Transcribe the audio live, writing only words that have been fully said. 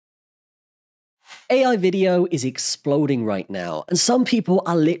AI video is exploding right now, and some people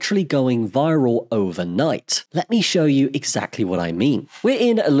are literally going viral overnight. Let me show you exactly what I mean. We're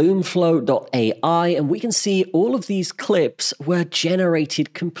in LumeFlow AI, and we can see all of these clips were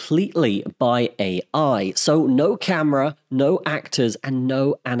generated completely by AI. So no camera, no actors, and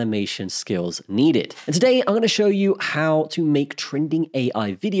no animation skills needed. And today I'm going to show you how to make trending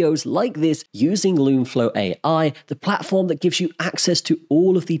AI videos like this using LumeFlow AI, the platform that gives you access to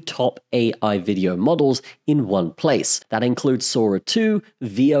all of the top AI video models in one place. That includes Sora 2,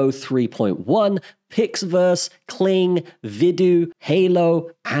 VO 3.1, Pixverse, Kling, VidU,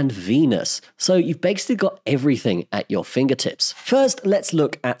 Halo, and Venus. So you've basically got everything at your fingertips. First, let's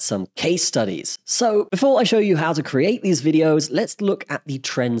look at some case studies. So before I show you how to create these videos, let's look at the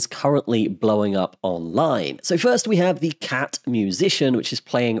trends currently blowing up online. So first we have the cat musician, which is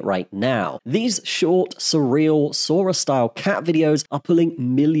playing right now. These short, surreal, Sora-style cat videos are pulling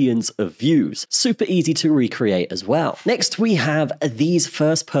millions of views. Super easy to recreate as well. Next, we have these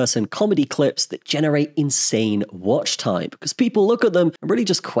first-person comedy clips that generate insane watch time because people look at them and really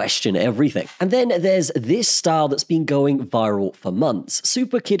just question everything. And then there's this style that's been going viral for months.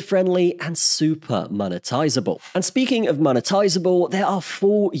 Super kid-friendly and super monetizable. And speaking of monetizable, there are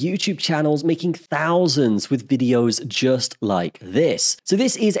full YouTube channels making thousands with videos just like this. So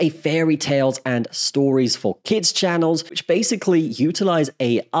this is a fairy tales and stories for kids channels, which basically utilize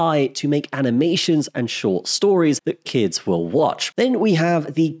AI to make animations and short stories that kids will watch. Then we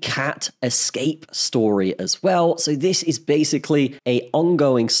have the cat escape story as well. So this is basically an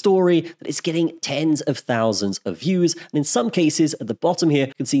ongoing story that is getting tens of thousands of views. And in some cases at the bottom here,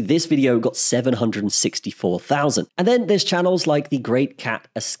 you can see this video got 764,000. And then there's channels like the Great Cat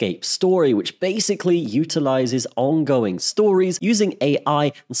Escape Story, which basically utilizes ongoing stories using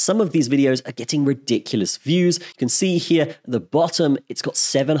AI. And some of these videos are getting ridiculous views. You can see here at the bottom, it's got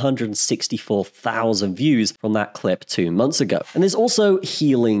 764,000 views from that clip 2 months ago. And there's also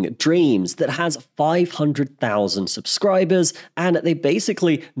Healing Dreams that has 500,000 subscribers, and they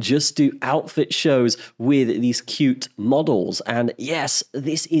basically just do outfit shows with these cute models. And yes,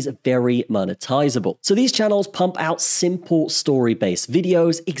 this is very monetizable. So these channels pump out simple story-based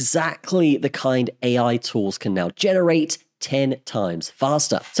videos, exactly the kind AI tools can now generate 10 times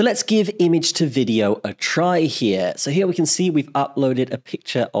faster. So let's give image to video a try here. So here we can see we've uploaded a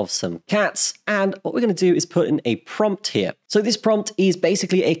picture of some cats, and what we're going to do is put in a prompt here. So this prompt is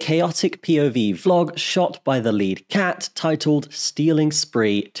basically a chaotic POV vlog shot by the lead cat titled Stealing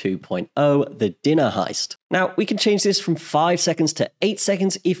Spree 2.0, The Dinner Heist. Now we can change this from 5 seconds to 8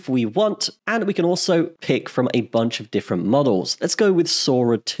 seconds if we want, and we can also pick from a bunch of different models. Let's go with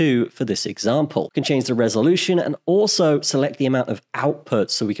Sora 2 for this example. We can change the resolution and also select the amount of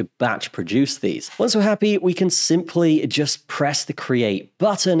output so we could batch produce these. Once we're happy, we can simply just press the create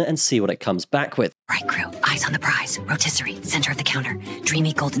button and see what it comes back with. Right crew, eyes on the prize. Rotisserie, center of the counter.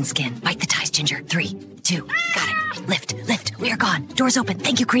 Dreamy golden skin. Bite the ties, Ginger. 3, 2, got it. Lift, lift, we are gone. Doors open.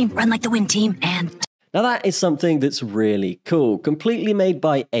 Thank you, Cream. Run like the wind, team. And... Now that is something that's really cool, completely made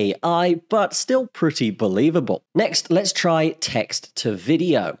by AI, but still pretty believable. Next, let's try text to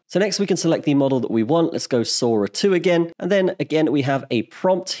video. So next we can select the model that we want. Let's go Sora 2 again. And then again, we have a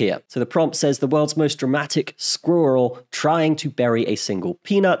prompt here. So the prompt says the world's most dramatic squirrel trying to bury a single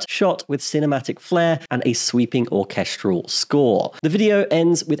peanut, shot with cinematic flair and a sweeping orchestral score. The video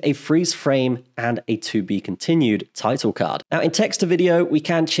ends with a freeze frame and a to be continued title card. Now in text to video, we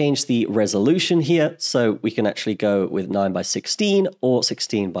can change the resolution here. So we can actually go with 9:16 or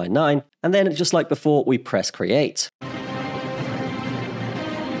 16:9. And then just like before, we press create.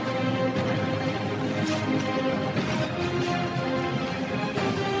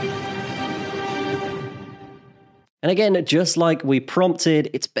 And again, just like we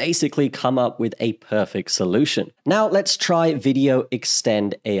prompted, it's basically come up with a perfect solution. Now let's try Video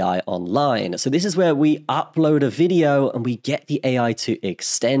Extend AI online. So this is where we upload a video and we get the AI to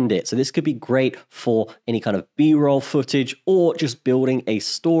extend it. So this could be great for any kind of B-roll footage or just building a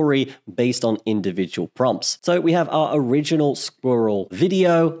story based on individual prompts. So we have our original squirrel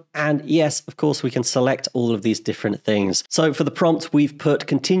video, and yes, of course, we can select all of these different things. So for the prompt, we've put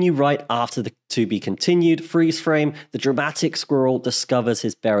continue right after the to be continued freeze frame. The dramatic squirrel discovers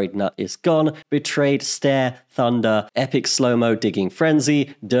his buried nut is gone. Betrayed stare, thunder, epic slow-mo digging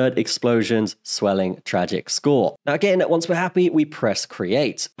frenzy, dirt explosions, swelling tragic score. Now again, once we're happy, we press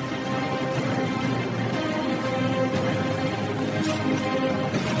create.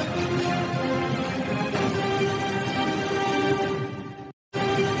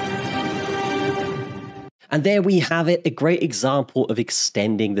 And there we have it, a great example of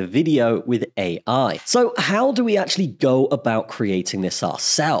extending the video with AI. So how do we actually go about creating this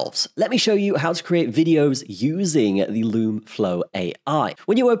ourselves? Let me show you how to create videos using the LumeFlow AI.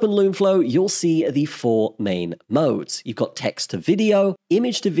 When you open LumeFlow, you'll see the 4 main modes. You've got text to video,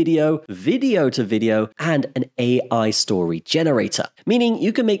 image to video, video to video, and an AI story generator, meaning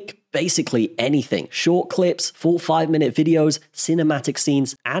you can make basically anything: short clips, full 5-minute videos, cinematic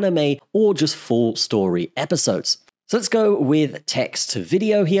scenes, anime, or just full story episodes. So let's go with text to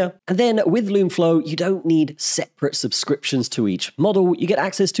video here. And then with LumeFlow, you don't need separate subscriptions to each model. You get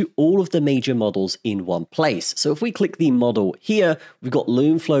access to all of the major models in one place. So if we click the model here, we've got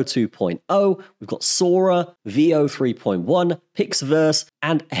LumeFlow 2.0, we've got Sora, VO 3.1, Pixverse,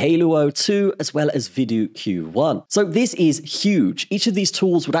 and Halo 2, as well as VidU Q1. So this is huge. Each of these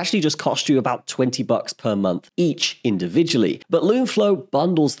tools would actually just cost you about $20 per month each individually. But LumeFlow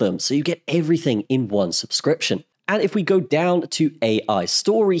bundles them, so you get everything in one subscription. And if we go down to AI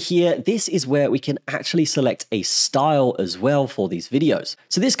Story here, this is where we can actually select a style as well for these videos.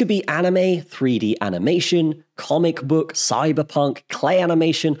 So this could be anime, 3D animation, comic book, cyberpunk, clay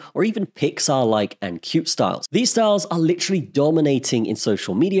animation, or even Pixar-like and cute styles. These styles are literally dominating in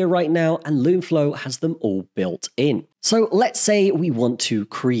social media right now, and LumeFlow has them all built in. So let's say we want to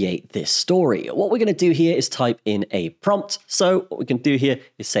create this story. What we're going to do here is type in a prompt. So what we can do here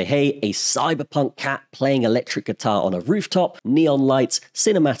is say, hey, a cyberpunk cat playing electric guitar on a rooftop, neon lights,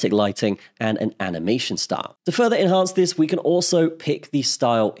 cinematic lighting, and an animation style. To further enhance this, we can also pick the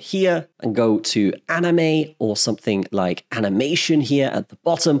style here and go to anime, or something like animation here at the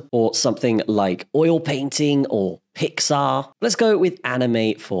bottom, or something like oil painting or Pixar. Let's go with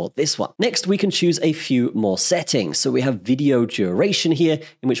anime for this one. Next, we can choose a few more settings. So we have video duration here,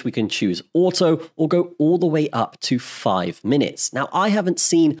 in which we can choose auto or go all the way up to 5 minutes. Now, I haven't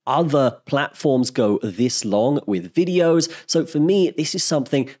seen other platforms go this long with videos. So for me, this is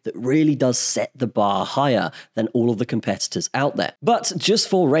something that really does set the bar higher than all of the competitors out there. But just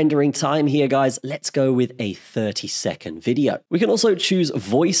for rendering time here, guys, let's go with a 30-second video. We can also choose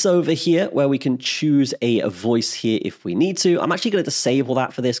voiceover here, where we can choose a voice here if we need to. I'm actually going to disable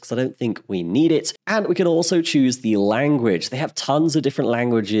that for this because I don't think we need it. And we can also choose the language. They have tons of different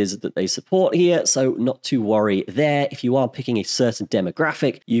languages that they support here, so not to worry there. If you are picking a certain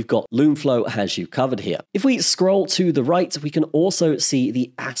demographic, you've got LumeFlow has you covered here. If we scroll to the right, we can also see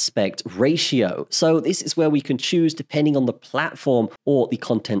the aspect ratio. So this is where we can choose depending on the platform or the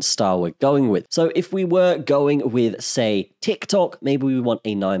content style we're going with. So if we were going with, say, TikTok, maybe we want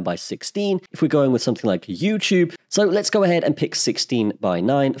a 9:16. If we're going with something like YouTube, so let's go ahead and pick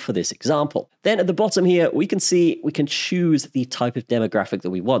 16:9 for this example. Then at the bottom here, we can see we can choose the type of demographic that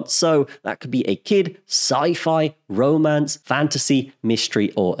we want. So that could be a kid, sci-fi, romance, fantasy,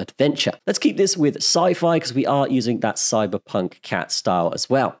 mystery, or adventure. Let's keep this with sci-fi because we are using that cyberpunk cat style as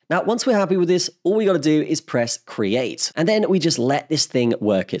well. Now, once we're happy with this, all we got to do is press create. And then we just let this thing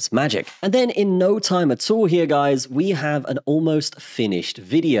work its magic. And then in no time at all here, guys, we have an almost finished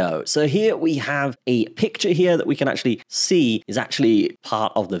video. So here we have a picture here that we can actually see is actually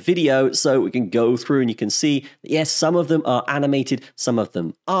part of the video. So we can go through and you can see that, yes, some of them are animated, some of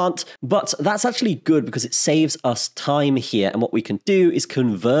them aren't, but that's actually good because it saves us time here. And what we can do is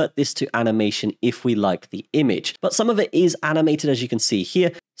convert this to animation if we like the image, but some of it is animated, as you can see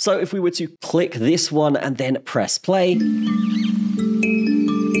here. So if we were to click this one and then press play,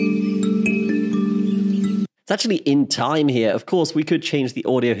 it's actually in time here. Of course, we could change the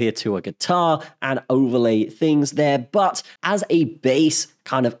audio here to a guitar and overlay things there, but as a base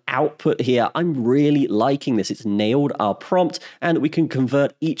kind of output here, I'm really liking this. It's nailed our prompt and we can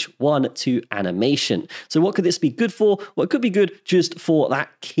convert each one to animation. So what could this be good for? Well, it could be good just for that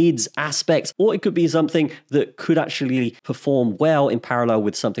kids aspect, or it could be something that could actually perform well in parallel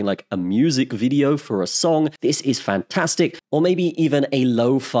with something like a music video for a song. This is fantastic. Or maybe even a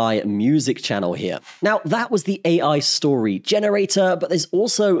lo-fi music channel here. Now, that was the AI story generator, but there's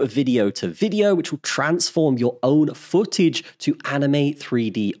also a video to video, which will transform your own footage to animate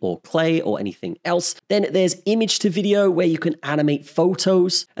 3D or clay or anything else. Then there's image to video, where you can animate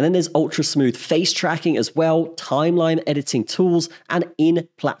photos. And then there's ultra smooth face tracking as well, timeline editing tools, and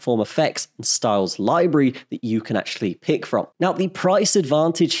in-platform effects and styles library that you can actually pick from. Now, the price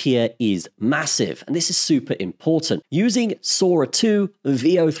advantage here is massive, and this is super important. Using Sora 2,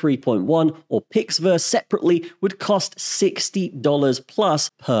 VO 3.1, or Pixverse separately would cost $60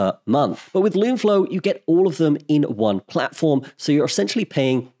 plus per month. But with LumeFlow, you get all of them in one platform, so you're essentially actually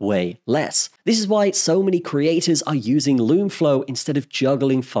paying way less. This is why so many creators are using LumeFlow instead of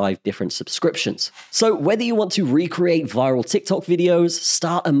juggling 5 different subscriptions. So whether you want to recreate viral TikTok videos,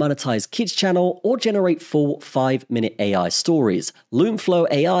 start a monetized kids channel, or generate full 5-minute AI stories, LumeFlow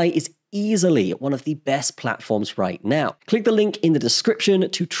AI is easily one of the best platforms right now. Click the link in the description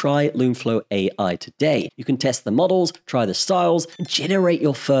to try LumeFlow AI today. You can test the models, try the styles, and generate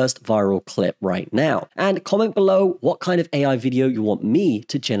your first viral clip right now. And comment below what kind of AI video you want me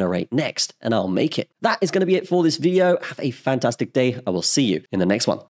to generate next, and I'll make it. That is going to be it for this video. Have a fantastic day. I will see you in the next one.